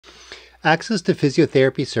Access to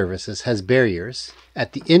physiotherapy services has barriers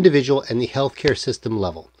at the individual and the healthcare system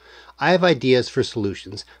level. I have ideas for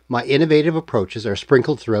solutions. My innovative approaches are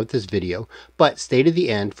sprinkled throughout this video, but stay to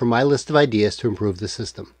the end for my list of ideas to improve the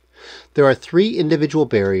system. There are 3 individual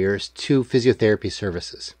barriers to physiotherapy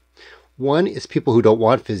services. 1 is people who don't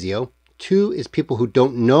want physio, 2 is people who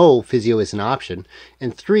don't know physio is an option,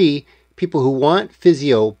 and 3, people who want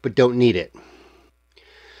physio but don't need it.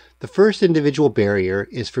 The first individual barrier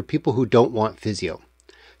is for people who don't want physio.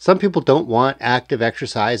 Some people don't want active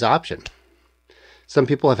exercise option. Some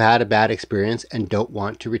people have had a bad experience and don't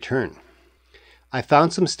want to return. I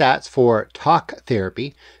found some stats for talk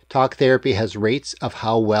therapy. Talk therapy has rates of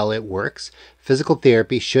how well it works. Physical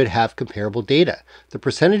therapy should have comparable data. The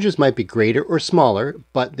percentages might be greater or smaller,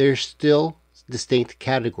 but they're still distinct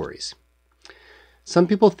categories. Some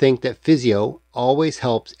people think that physio always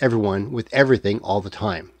helps everyone with everything all the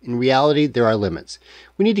time. In reality, there are limits.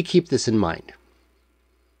 We need to keep this in mind.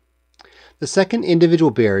 The second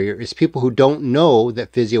individual barrier is people who don't know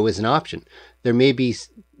that physio is an option.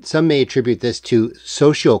 Some may attribute this to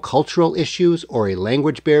socio-cultural issues or a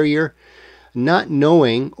language barrier. Not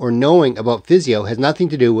knowing or knowing about physio has nothing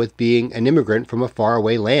to do with being an immigrant from a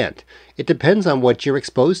faraway land. It depends on what you're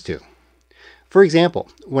exposed to. For example,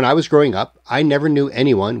 when I was growing up, I never knew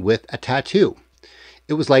anyone with a tattoo.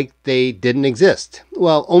 It was like they didn't exist.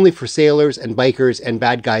 Well, only for sailors and bikers and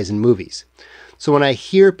bad guys in movies. So when I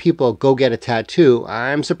hear people go get a tattoo,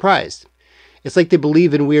 I'm surprised. It's like they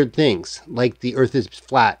believe in weird things, like the earth is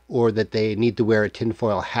flat or that they need to wear a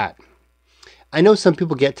tinfoil hat. I know some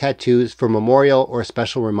people get tattoos for memorial or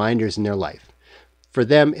special reminders in their life. For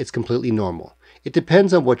them, it's completely normal. It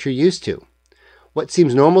depends on what you're used to. What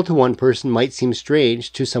seems normal to one person might seem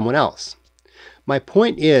strange to someone else. My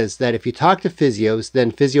point is that if you talk to physios,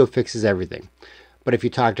 then physio fixes everything. But if you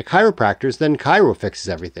talk to chiropractors, then chiro fixes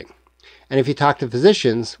everything. And if you talk to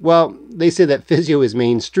physicians, well, they say that physio is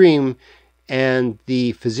mainstream and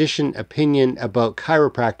the physician opinion about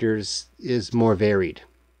chiropractors is more varied.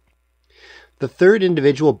 The third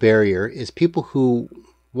individual barrier is people who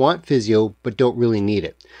want physio but don't really need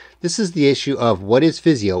it. This is the issue of what is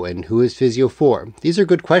physio and who is physio for. These are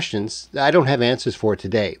good questions that I don't have answers for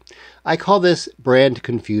today. I call this brand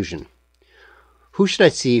confusion. Who should I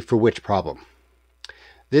see for which problem?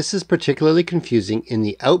 This is particularly confusing in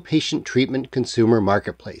the outpatient treatment consumer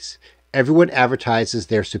marketplace. Everyone advertises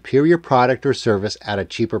their superior product or service at a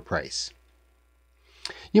cheaper price.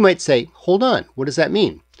 You might say, hold on, what does that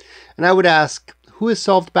mean? And I would ask, who has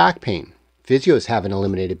solved back pain? Physios haven't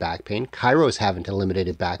eliminated back pain. Chiros haven't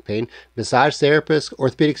eliminated back pain. Massage therapists,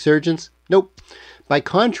 orthopedic surgeons? Nope. By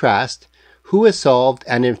contrast, who has solved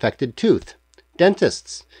an infected tooth?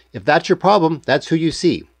 Dentists. If that's your problem, that's who you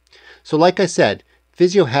see. So like I said,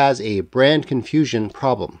 physio has a brand confusion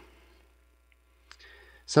problem.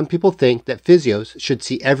 Some people think that physios should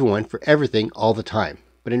see everyone for everything all the time,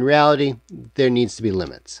 but in reality, there needs to be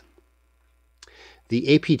limits.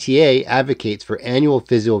 The APTA advocates for annual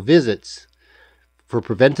physio visits for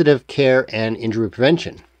preventative care and injury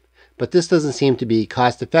prevention, but this doesn't seem to be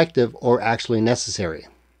cost-effective or actually necessary.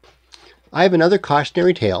 I have another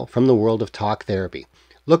cautionary tale from the world of talk therapy.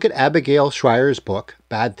 Look at Abigail Schreier's book,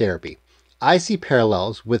 Bad Therapy. I see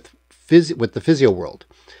parallels with the physio world.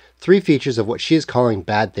 3 features of what she is calling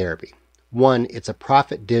bad therapy. 1, it's a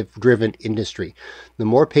profit-driven industry. The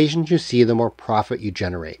more patients you see, the more profit you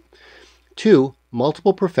generate. 2,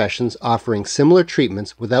 multiple professions offering similar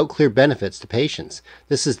treatments without clear benefits to patients.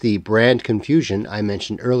 This is the brand confusion I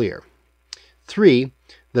mentioned earlier. 3,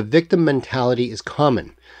 the victim mentality is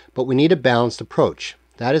common, but we need a balanced approach.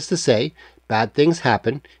 That is to say, bad things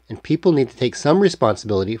happen, and people need to take some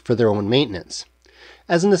responsibility for their own maintenance.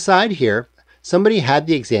 As an aside here, somebody had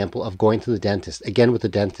the example of going to the dentist, again with the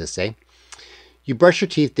dentist, You brush your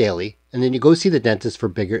teeth daily, and then you go see the dentist for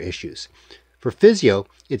bigger issues. For physio,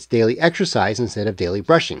 it's daily exercise instead of daily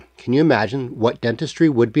brushing. Can you imagine what dentistry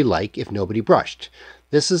would be like if nobody brushed?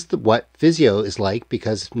 This is what physio is like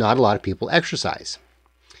because not a lot of people exercise.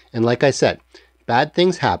 And like I said, bad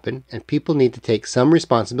things happen and people need to take some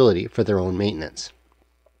responsibility for their own maintenance.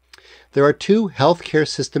 There are 2 healthcare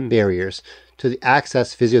system barriers to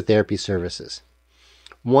access physiotherapy services.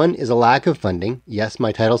 1 is a lack of funding. Yes,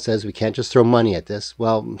 my title says we can't just throw money at this.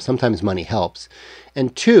 Well, sometimes money helps.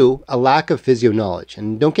 And 2, a lack of physio knowledge.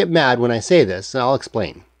 And don't get mad when I say this, I'll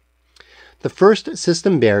explain. The first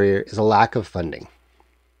system barrier is a lack of funding.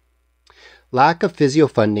 Lack of physio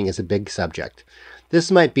funding is a big subject.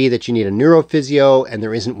 This might be that you need a neurophysio and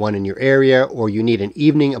there isn't one in your area, or you need an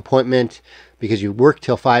evening appointment because you work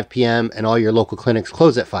till 5 p.m. and all your local clinics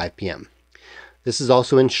close at 5 p.m. This is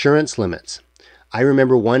also insurance limits. I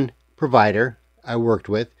remember one provider I worked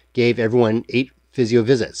with gave everyone 8 physio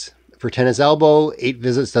visits. For tennis elbow, 8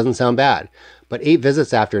 visits doesn't sound bad, but 8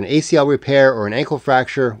 visits after an ACL repair or an ankle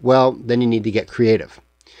fracture, well, then you need to get creative.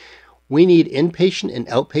 We need inpatient and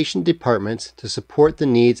outpatient departments to support the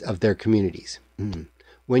needs of their communities.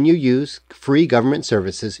 When you use free government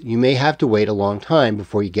services, you may have to wait a long time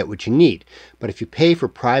before you get what you need. But if you pay for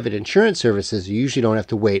private insurance services, you usually don't have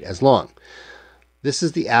to wait as long. This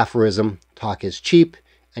is the aphorism, talk is cheap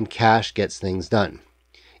and cash gets things done.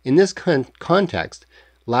 In this context,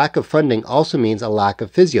 lack of funding also means a lack of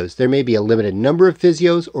physios. There may be a limited number of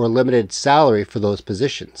physios or a limited salary for those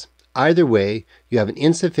positions. Either way, you have an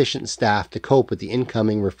insufficient staff to cope with the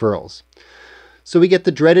incoming referrals. So we get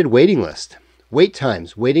the dreaded waiting list. Wait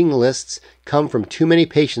times. Waiting lists come from too many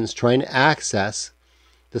patients trying to access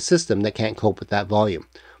the system that can't cope with that volume.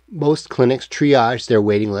 Most clinics triage their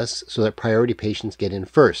waiting lists so that priority patients get in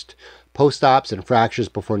first. Post-ops and fractures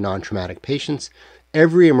before non-traumatic patients.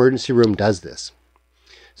 Every emergency room does this.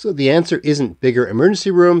 So the answer isn't bigger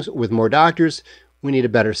emergency rooms with more doctors. We need a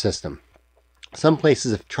better system. Some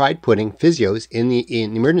places have tried putting physios in the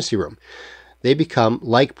emergency room. They become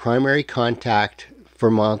like primary contact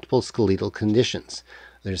for multiple skeletal conditions.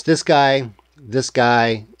 There's this guy,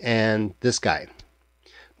 and this guy.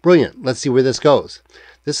 Brilliant. Let's see where this goes.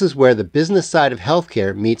 This is where the business side of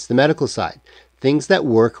healthcare meets the medical side. Things that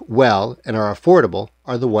work well and are affordable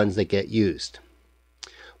are the ones that get used.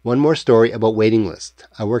 One more story about waiting lists.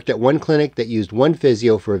 I worked at one clinic that used one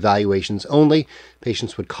physio for evaluations only.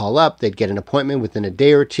 Patients would call up, they'd get an appointment within a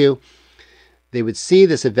day or two. They would see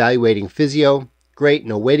this evaluating physio. Great,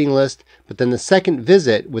 no waiting list, but then the second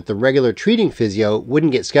visit with the regular treating physio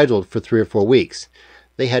wouldn't get scheduled for 3 or 4 weeks.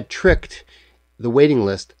 They had tricked the waiting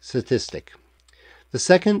list statistic. The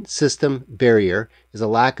second system barrier is a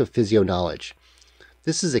lack of physio knowledge.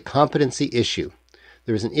 This is a competency issue.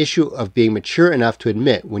 There is an issue of being mature enough to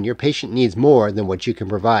admit when your patient needs more than what you can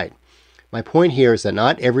provide. My point here is that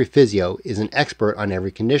not every physio is an expert on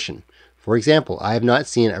every condition. For example, I have not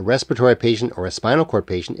seen a respiratory patient or a spinal cord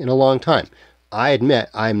patient in a long time. I admit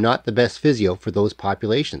I am not the best physio for those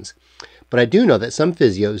populations. But I do know that some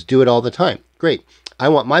physios do it all the time. Great. I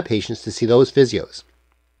want my patients to see those physios.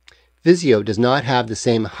 Physio does not have the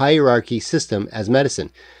same hierarchy system as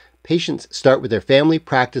medicine. Patients start with their family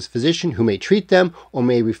practice physician who may treat them or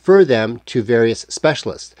may refer them to various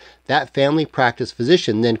specialists. That family practice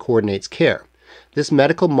physician then coordinates care. This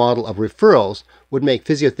medical model of referrals would make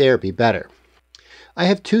physiotherapy better. I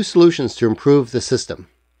have 2 solutions to improve the system.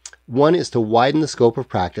 One is to widen the scope of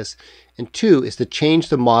practice, and 2 is to change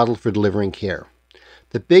the model for delivering care.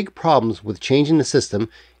 The big problems with changing the system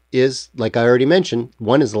is, like I already mentioned,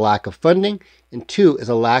 1 is a lack of funding, and 2 is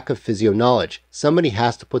a lack of physio knowledge. Somebody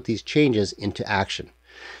has to put these changes into action.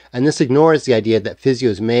 And this ignores the idea that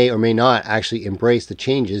physios may or may not actually embrace the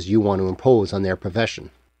changes you want to impose on their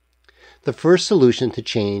profession. The first solution to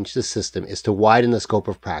change the system is to widen the scope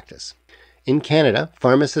of practice. In Canada,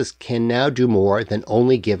 pharmacists can now do more than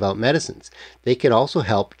only give out medicines. They can also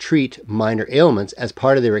help treat minor ailments as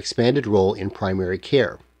part of their expanded role in primary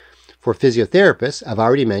care. For physiotherapists, I've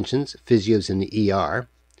already mentioned physios in the ER.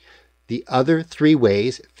 The other 3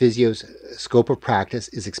 ways physio's scope of practice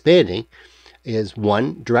is expanding is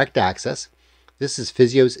 1, direct access. This is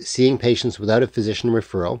physios seeing patients without a physician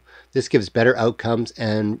referral. This gives better outcomes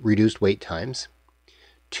and reduced wait times.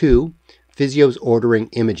 2, physios ordering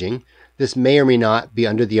imaging. This may or may not be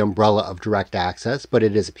under the umbrella of direct access, but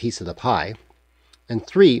it is a piece of the pie. And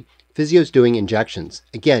 3, physios doing injections.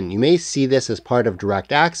 Again, you may see this as part of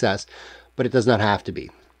direct access, but it does not have to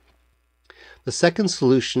be. The second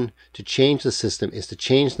solution to change the system is to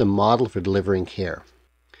change the model for delivering care.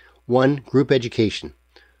 1, group education.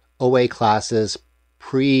 OA classes,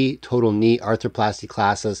 pre-total knee arthroplasty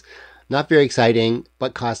classes, not very exciting,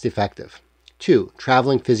 but cost effective. 2,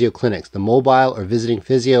 traveling physio clinics, the mobile or visiting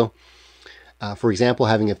physio. For example,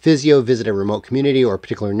 having a physio visit a remote community or a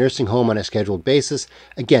particular nursing home on a scheduled basis.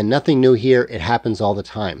 Again, nothing new here. It happens all the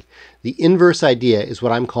time. The inverse idea is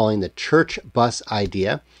what I'm calling the church bus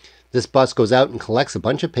idea. This bus goes out and collects a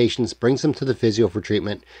bunch of patients, brings them to the physio for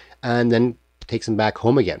treatment, and then takes them back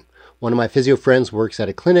home again. One of my physio friends works at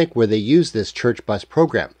a clinic where they use this church bus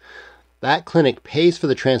program. That clinic pays for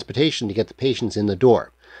the transportation to get the patients in the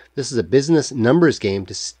door. This is a business numbers game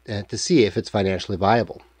to see if it's financially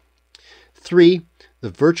viable. 3, the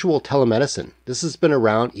virtual telemedicine. This has been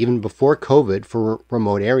around even before COVID for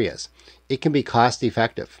remote areas. It can be cost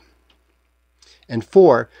effective. And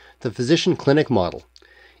 4, the physician clinic model.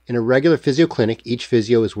 In a regular physio clinic, each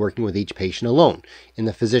physio is working with each patient alone. In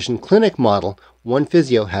the physician clinic model, one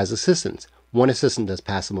physio has assistants. One assistant does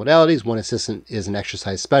passive modalities, one assistant is an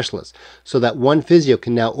exercise specialist, so that one physio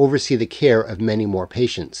can now oversee the care of many more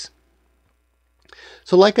patients.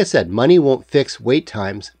 So like I said, money won't fix wait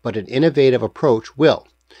times, but an innovative approach will.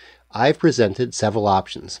 I've presented several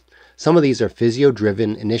options. Some of these are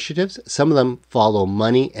physio-driven initiatives, some of them follow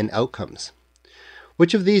money and outcomes.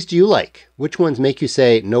 Which of these do you like? Which ones make you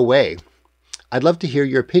say, no way? I'd love to hear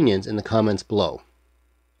your opinions in the comments below.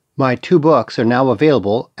 My 2 books are now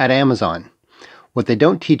available at Amazon. What They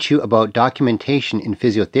Don't Teach You About Documentation in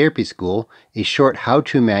Physiotherapy School, a short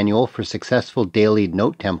how-to manual for successful daily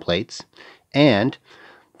note templates, and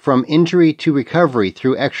From Injury to Recovery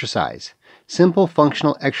Through Exercise, simple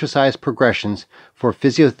functional exercise progressions for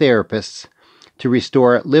physiotherapists to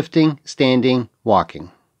restore lifting, standing,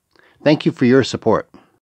 walking. Thank you for your support.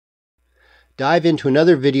 Dive into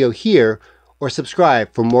another video here or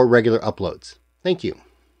subscribe for more regular uploads. Thank you.